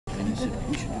he said,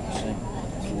 we should do the same.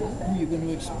 Who are you going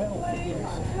to expel?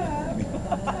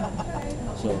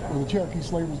 So, were the Cherokee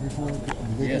slavers before?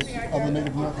 Did they yes. get other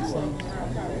Native American slaves?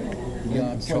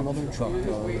 Yeah,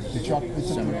 Choctaws,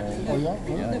 Seminoles. Oh, yeah?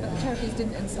 No, but the Cherokees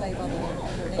didn't enslave other than...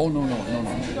 Oh, no.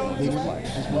 They didn't?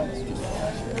 Just blacks?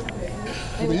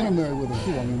 So they intermarried with them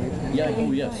too. I mean, Yeah,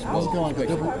 oh yes. Was it kind of like a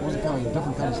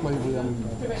different kind of slavery? I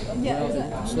mean, Yeah,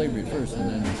 well, slavery first, and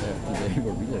then after they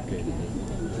were relocated,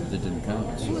 they didn't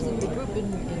count. She was a big group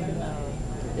in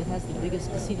it has the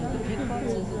biggest casino, the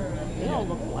Pequots, is it? They all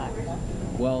look black.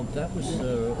 Well, that was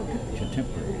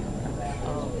contemporary.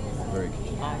 Very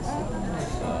contemporary.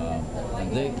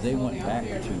 And they went back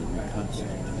to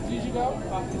reconstitute because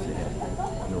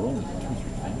there were only 2 or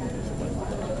 3 families left.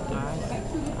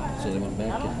 So they went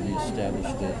back and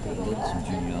reestablished it, did some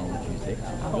genealogy, they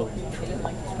built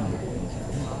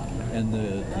and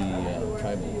the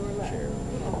tribal chair.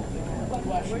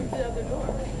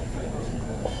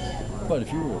 But if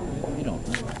you were,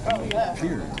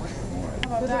 feared more.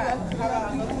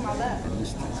 And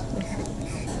this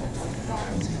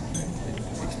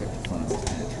expect to find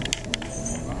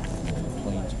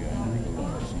planes guy.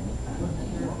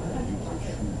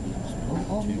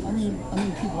 I mean,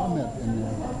 people I met in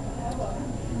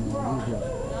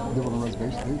they were on the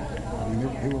reservation.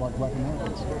 They were like black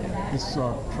Americans. This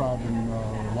tribe in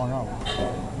Long Island,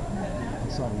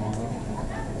 outside of Long Island.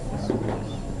 So,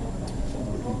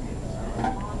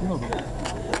 you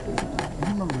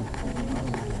remember the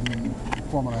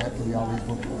foreman I had for the Ali's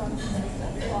book? He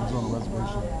was on the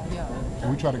reservation. Yeah. And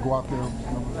we tried to go out there.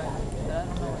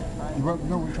 You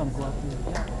remember we tried to go out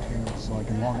there? And it's like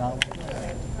in Long Island.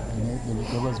 And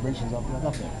the reservations out there.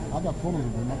 I got photos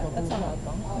of them. That's not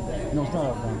outbound. No, it's not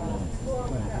outbound.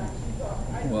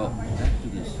 Well, after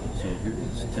this, so here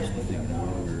is testing thing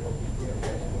where we're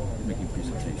making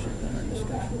presentations and our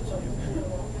discussions.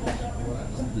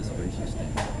 This racist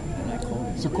thing. And I called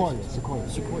him Sequoia.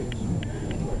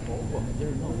 Well,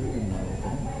 they're not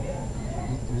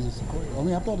Was it Sequoia? I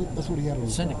mean, I thought that's what he had on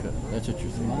his Seneca, that's what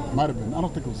you're thinking. Might have been. I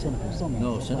don't think it was Seneca. It was something.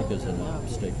 No, Seneca's in a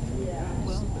mistake.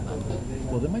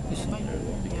 Well, there might be some there,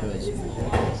 because...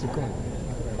 Sequoia.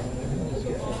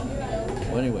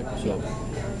 Well, anyway, so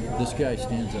this guy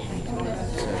stands up and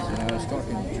says, I was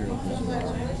talking to Gerald Visenor, and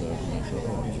I thought,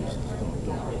 oh, Jesus,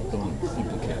 don't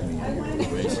implicate me in your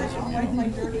racism,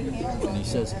 And he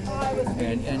says,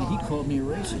 and he called me a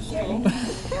racist.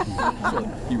 So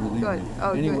he relieved me.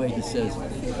 Anyway, he says,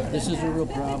 this is a real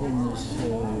problem, this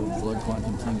blood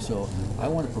quantum thing, so I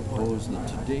want to propose that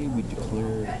today we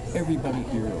declare everybody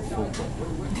here a full blood.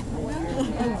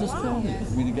 I was just telling you. I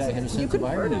mean, the guy had a sense of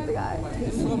irony.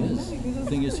 The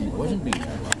thing is, he wasn't being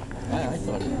ironic. I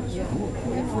thought it was cool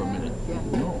for a minute.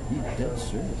 No, he's dead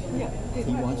serious.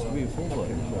 He wants to be a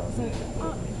full-blooded.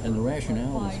 And the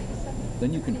rationale is,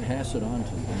 then you can pass it on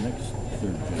to the next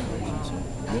 3rd generation. So,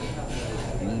 yep.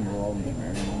 And then we're all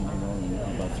married,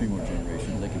 and about 3 more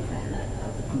generations, they can figure it out.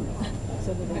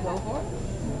 So did we go for it?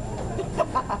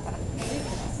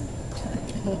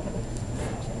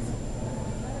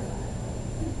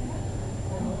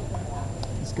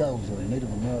 This guy was a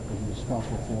Native American who was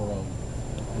responsible for,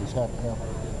 he was half,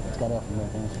 he's got African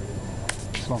American,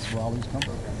 responsible for Ali's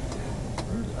company.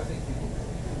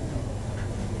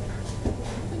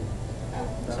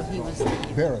 So he was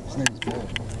Barrett, his name is Barrett.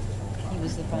 he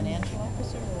was the financial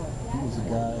officer, or what? He was a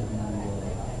guy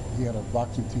who, he had a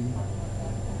boxing team,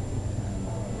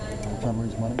 and they were trying to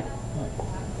raise money,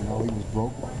 and Ali was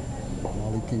broke, and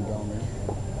Ali came down there,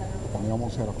 and they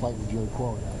almost had a fight with Jerry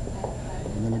Quarry.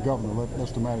 And then the governor let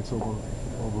Lester Maddox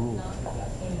overruled.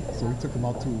 So he took them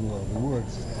out to the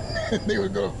woods, and they were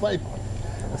going to fight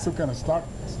at some kind of stock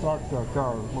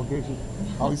car location.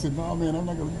 Ali said, "No, man, I'm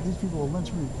not going to. These people will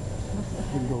lynch me."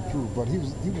 Didn't go through, but he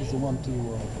was the one to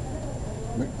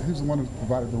he was the one who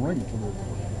provided the ring for the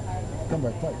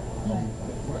comeback fight.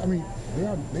 I mean, they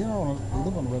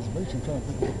live on a reservation. Trying to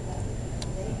think.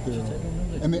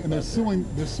 And they're suing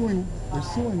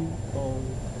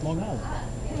Long Island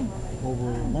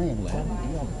over land. Yeah.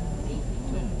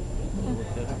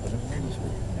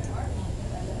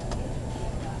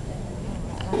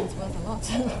 Land's worth a lot.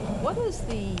 What is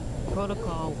the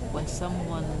protocol when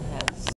someone has